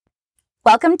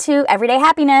Welcome to Everyday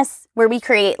Happiness, where we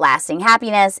create lasting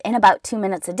happiness in about 2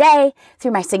 minutes a day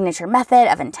through my signature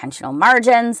method of intentional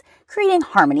margins, creating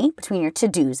harmony between your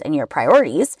to-dos and your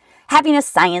priorities, happiness,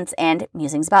 science, and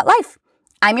musings about life.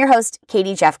 I'm your host,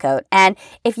 Katie Jeffcoat, and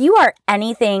if you are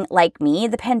anything like me,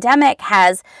 the pandemic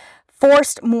has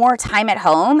forced more time at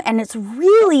home, and it's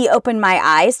really opened my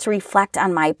eyes to reflect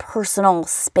on my personal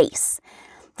space.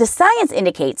 The science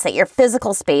indicates that your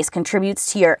physical space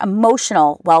contributes to your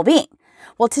emotional well-being.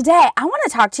 Well, today I want to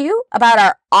talk to you about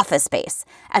our office space,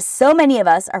 as so many of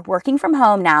us are working from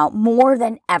home now more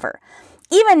than ever.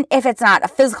 Even if it's not a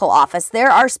physical office, there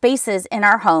are spaces in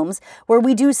our homes where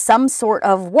we do some sort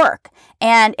of work.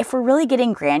 And if we're really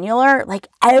getting granular, like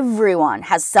everyone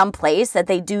has some place that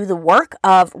they do the work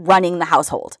of running the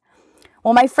household.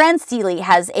 Well, my friend Celie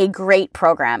has a great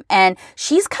program, and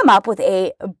she's come up with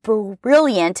a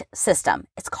brilliant system.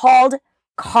 It's called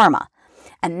Karma.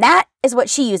 And that is what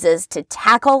she uses to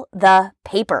tackle the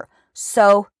paper.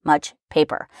 So much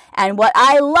paper. And what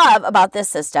I love about this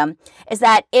system is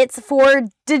that it's for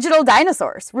digital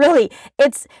dinosaurs. Really,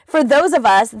 it's for those of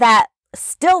us that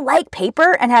still like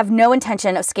paper and have no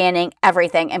intention of scanning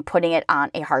everything and putting it on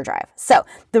a hard drive. So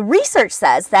the research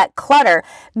says that clutter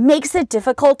makes it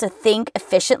difficult to think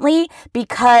efficiently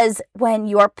because when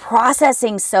you're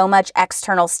processing so much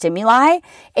external stimuli,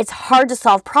 it's hard to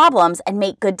solve problems and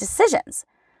make good decisions.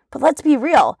 But let's be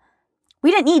real.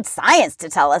 We didn't need science to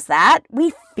tell us that.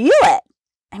 We feel it.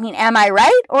 I mean, am I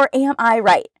right or am I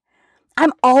right?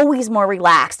 I'm always more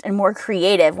relaxed and more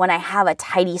creative when I have a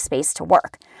tidy space to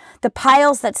work. The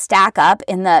piles that stack up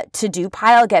in the to-do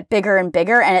pile get bigger and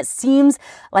bigger, and it seems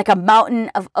like a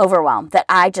mountain of overwhelm that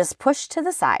I just push to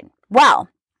the side. Well,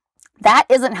 that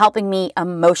isn't helping me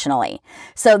emotionally.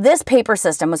 So this paper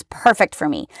system was perfect for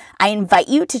me. I invite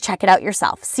you to check it out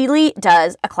yourself. Celie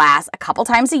does a class a couple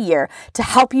times a year to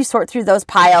help you sort through those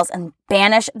piles and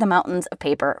banish the mountains of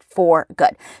paper for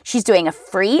good. She's doing a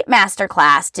free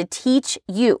masterclass to teach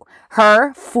you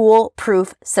her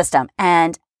foolproof system,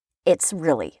 and it's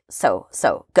really so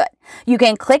good. You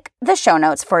can click the show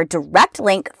notes for a direct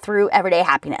link through Everyday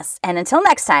Happiness. And until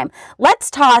next time, let's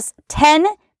toss 10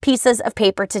 pieces of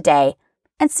paper today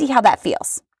and see how that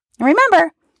feels. And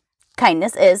remember,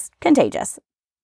 kindness is contagious.